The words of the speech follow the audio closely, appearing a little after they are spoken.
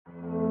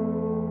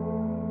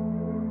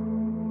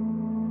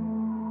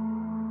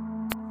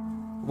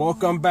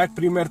Welcome back,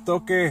 Primer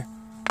Toque.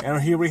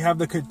 And here we have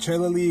the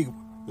Coachella League,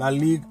 La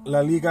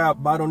Liga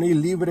Varonil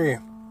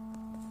Libre.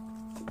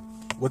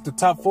 With the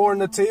top four in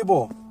the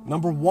table.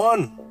 Number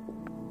 1,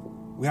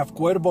 we have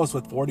Cuervos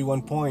with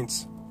 41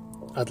 points.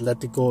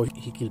 Atlético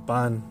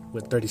Jiquilpan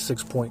with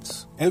 36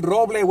 points. El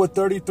Roble with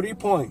 33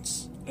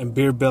 points. And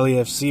Beer Belly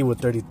FC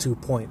with 32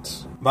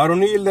 points.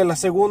 Varonil de la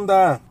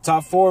Segunda.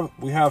 Top 4,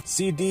 we have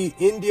CD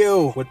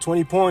Indio with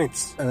 20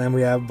 points. And then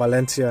we have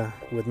Valencia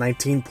with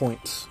 19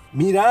 points.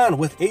 Miran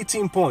with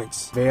 18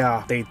 points.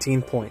 Vea,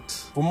 18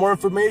 points. For more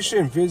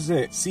information,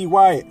 visit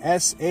cysasl.com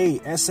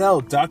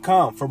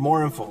for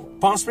more info.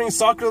 Palm Springs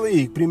Soccer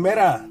League,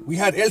 Primera. We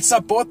had El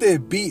Zapote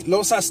beat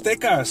Los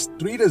Aztecas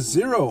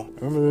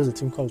 3-0. Remember there's a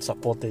team called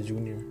Zapote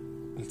Junior.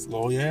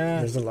 Oh, yeah.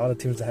 There's a lot of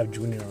teams that have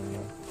Junior on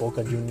them.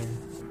 Boca Junior.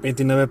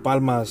 29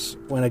 Palmas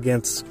went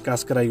against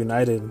Cascara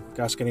United.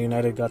 Cascara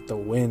United got the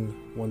win,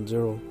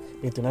 1-0.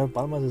 29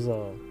 Palmas is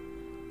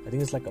I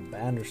think it's like a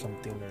band or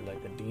something, or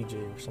like a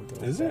DJ or something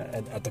like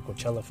that at the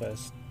Coachella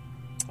Fest.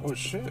 Oh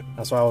shit!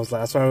 That's why I was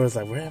like,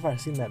 where have I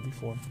seen that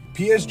before?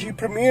 PSG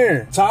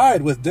Premier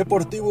tied with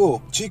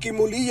Deportivo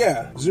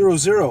Chiquimulilla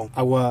 0-0.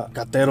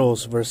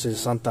 Aguacateros versus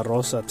Santa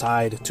Rosa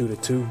tied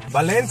 2-2.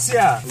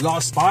 Valencia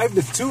lost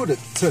 5-2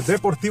 to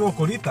Deportivo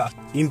Corita.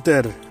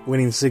 Inter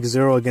winning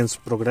 6-0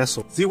 against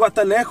Progreso.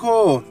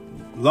 Zihuatanejo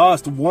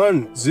lost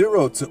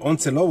 1-0 to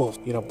Once Lobos.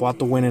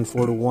 Irapuato winning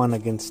 4-1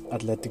 against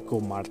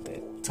Atlético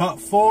Marte. Top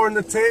 4 in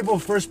the table,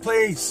 first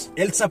place,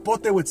 El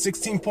Zapote with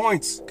 16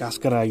 points.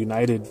 Cascara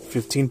United,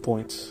 15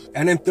 points.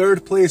 And in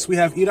third place, we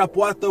have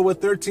Irapuato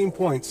with 13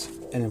 points.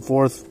 And in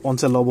fourth,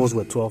 Once Lobos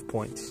with 12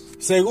 points.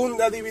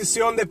 Segunda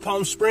División de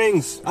Palm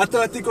Springs,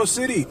 Atlético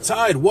City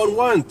tied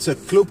 1-1 to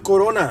Club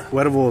Corona.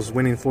 Cuervos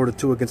winning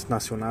 4-2 against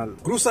Nacional.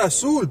 Cruz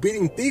Azul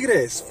beating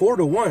Tigres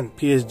 4-1.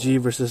 PSG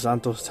versus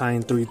Santos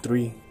tying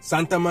 3-3.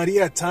 Santa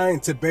Maria tying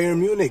to Bayern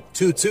Munich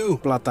 2-2.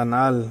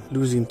 Platanal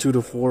losing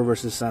 2-4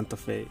 versus Santa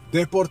Fe.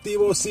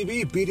 Deportivo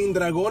CV beating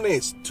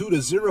Dragones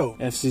 2-0.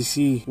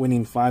 FCC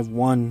winning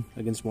 5-1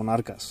 against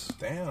Monarcas.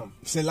 Damn.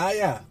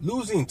 Celaya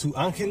losing to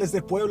Ángeles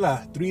de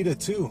Puebla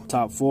 3-2.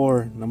 Top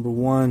 4, number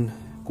 1,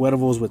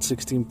 Cuervos with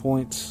 16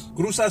 points.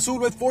 Cruz Azul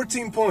with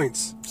 14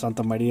 points.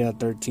 Santa Maria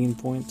 13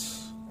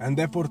 points. And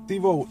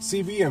Deportivo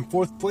CV in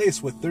 4th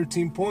place with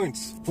 13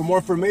 points. For more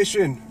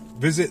information,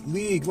 visit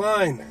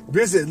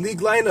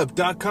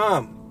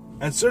leaguelineup.com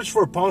and search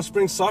for Palm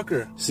Springs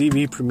Soccer.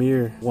 CV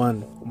Premier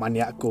 1,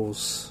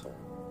 Maniacos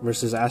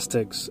versus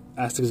Aztecs.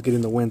 Aztecs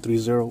getting the win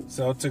 3-0.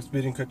 Celtics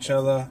beating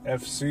Coachella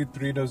FC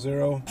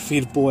 3-0.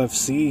 Firpo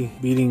FC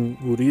beating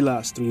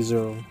Gorillas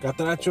 3-0.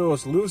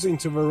 Catrachos losing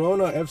to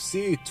Verona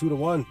FC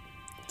 2-1.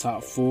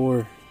 Top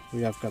 4,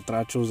 we have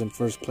Catrachos in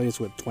first place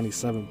with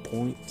 27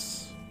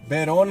 points.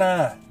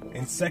 Verona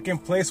in second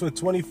place with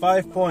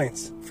 25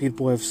 points.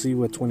 Firpo FC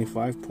with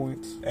 25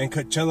 points. And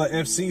Coachella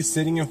FC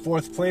sitting in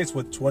 4th place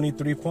with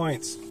 23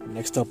 points.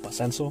 Next up,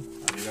 Ascenso.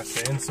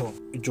 Ascenso.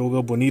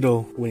 Joga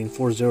Bonito winning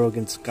 4-0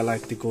 against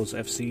Galácticos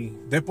FC.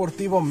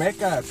 Deportivo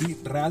Meca beat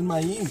Real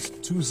Maíz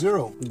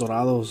 2-0.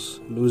 Dorados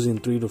losing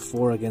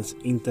 3-4 against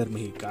Inter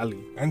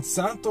Mexicali. And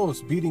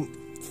Santos beating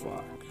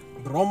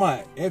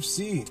Roma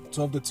FC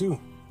 12-2.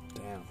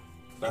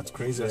 That's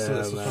crazy.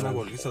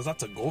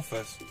 That's a goal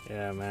fest.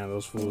 Yeah, man.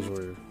 Those fools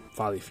were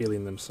probably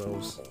feeling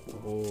themselves the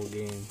whole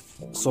game.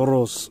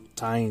 Zorros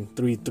tying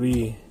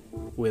 3-3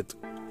 with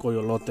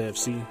Coyolote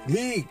FC.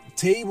 League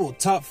table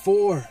top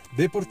 4.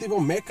 Deportivo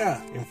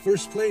Meca in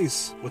first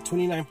place with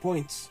 29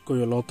 points.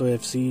 Coyolote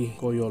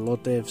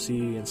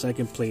FC in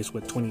second place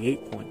with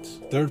 28 points.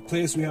 Third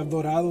place we have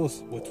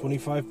Dorados with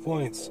 25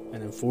 points.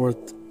 And in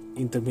fourth,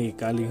 Inter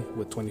Mexicali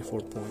with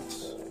 24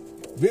 points.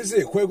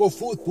 Visit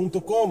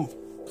juegofood.com.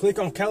 Click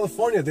on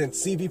California, then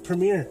CV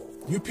Premier.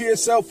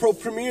 UPSL Pro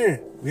Premier.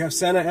 We have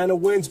Santa Ana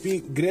Winds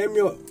beat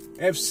Gremio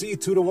FC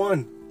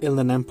 2-1.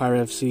 Inland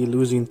Empire FC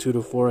losing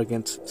 2-4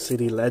 against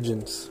City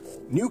Legends.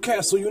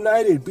 Newcastle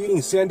United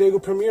beating San Diego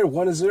Premier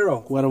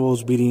 1-0.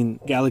 Cuervos beating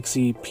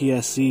Galaxy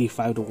PSC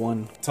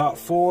 5-1. Top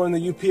 4 in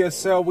the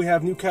UPSL, we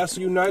have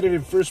Newcastle United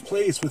in first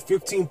place with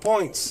 15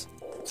 points.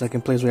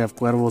 Second place, we have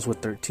Cuervos with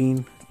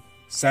 13.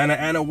 Santa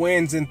Ana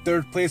Winds in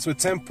third place with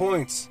 10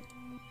 points.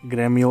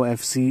 Gremio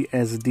FC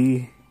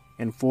SD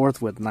in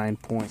fourth with 9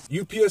 points.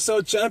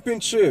 UPSL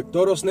Championship,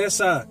 Toros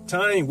Neza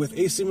tying with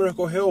AC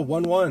Miracle Hill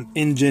 1-1.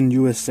 Engine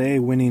USA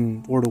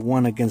winning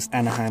 4-1 against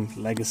Anaheim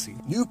Legacy.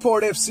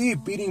 Newport FC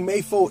beating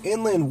Mayfo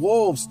Inland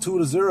Wolves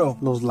 2-0.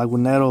 Los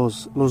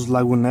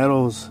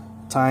Laguneros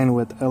tying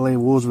with LA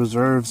Wolves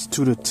Reserves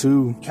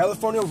 2-2.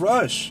 California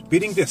Rush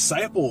beating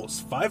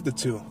Disciples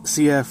 5-2.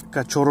 CF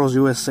Cachorros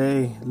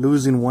USA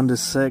losing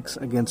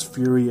 1-6 against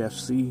Fury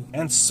FC.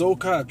 And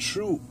Soca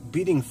Troop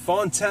beating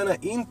Fontana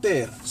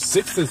Inter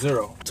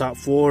 6-0. Top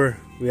 4,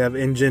 we have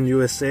Engine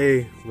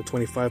USA with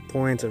 25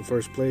 points in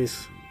first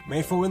place.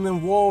 Mayfo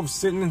Inland Wolves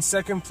sitting in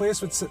second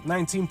place with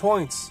 19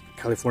 points.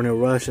 California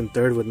Rush in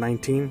third with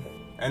 19.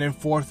 And in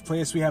fourth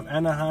place we have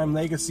Anaheim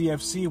Legacy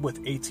FC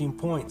with 18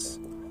 points.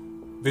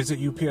 Visit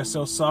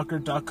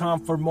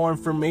UPSLsoccer.com for more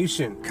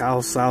information.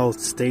 Cal South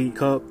State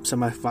Cup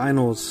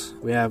semifinals.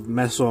 We have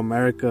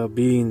Mesoamerica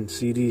beating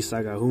CD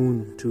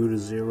Sagahun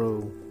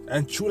 2-0.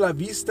 And Chula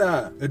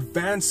Vista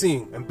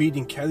advancing and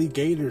beating Cali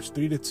Gators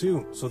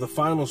 3-2. So the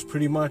finals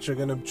pretty much are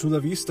gonna Chula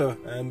Vista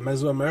and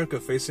Mesoamerica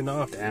facing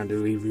off. Damn,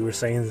 dude, we were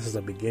saying this is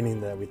the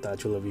beginning that we thought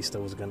Chula Vista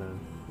was gonna.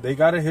 They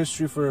got a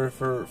history for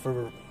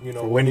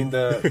winning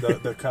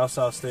the Cal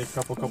South State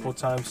Cup a couple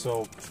times.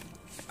 So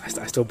I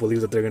still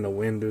believe that they're gonna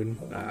win, dude.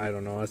 I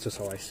don't know. That's just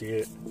how I see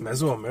it.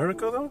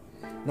 Mesoamerica though?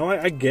 No,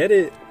 I get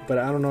it, but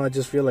I don't know. I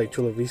just feel like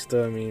Chula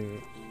Vista. I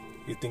mean,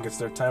 you think it's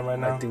their time right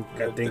now? I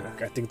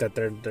think that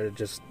they're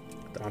just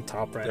on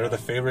top right now. They're the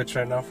favorites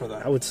right now for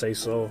that. I would say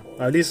so.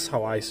 At least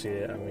how I see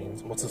it. I mean,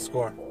 what's the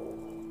score?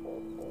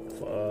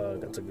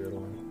 That's a good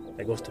one.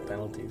 It goes to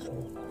penalties.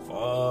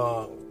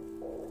 Fuck.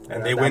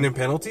 And they win in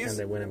penalties? And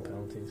they win in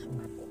penalties.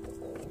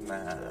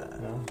 Nah.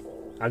 No.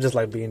 I just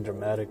like being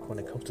dramatic when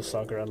it comes to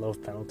soccer. I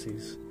love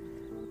penalties.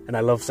 And I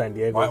love San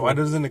Diego. Why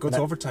doesn't it go to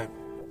overtime?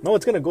 No,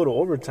 it's going to go to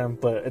overtime,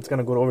 but it's going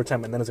to go to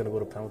overtime and then it's going to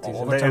go to penalties.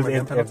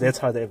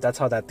 If that's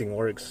how that thing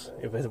works.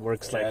 If it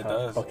works like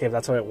okay, if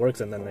that's how it works,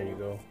 and then there you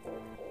go.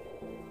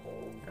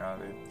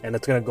 Got it. And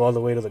it's going to go all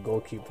the way to the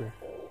goalkeeper.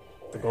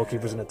 The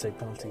goalkeeper's going to take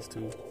penalties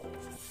too.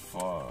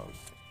 Fuck.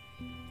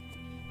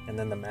 And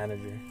then the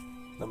manager.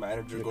 The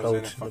manager the goes coach,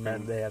 in and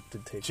fucking they have to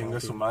take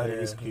chinga su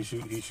madre. He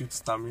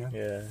shoots Tamia.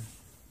 Yeah.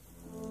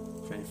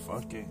 Okay,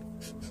 fuck it.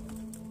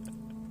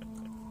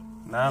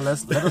 Now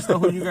let us know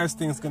who you guys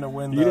think is gonna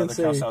win the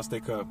Cal South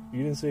State Cup.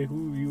 You didn't say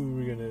who you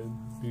were gonna.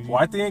 Well,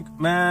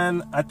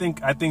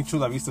 I think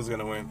Chula Vista's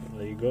gonna win.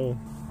 There you go.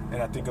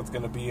 And I think it's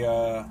gonna be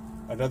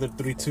another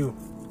 3-2.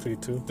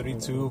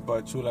 3-2,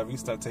 but Chula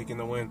Vista taking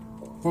the win.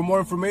 For more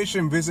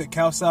information, visit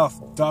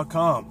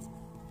calsouth.com.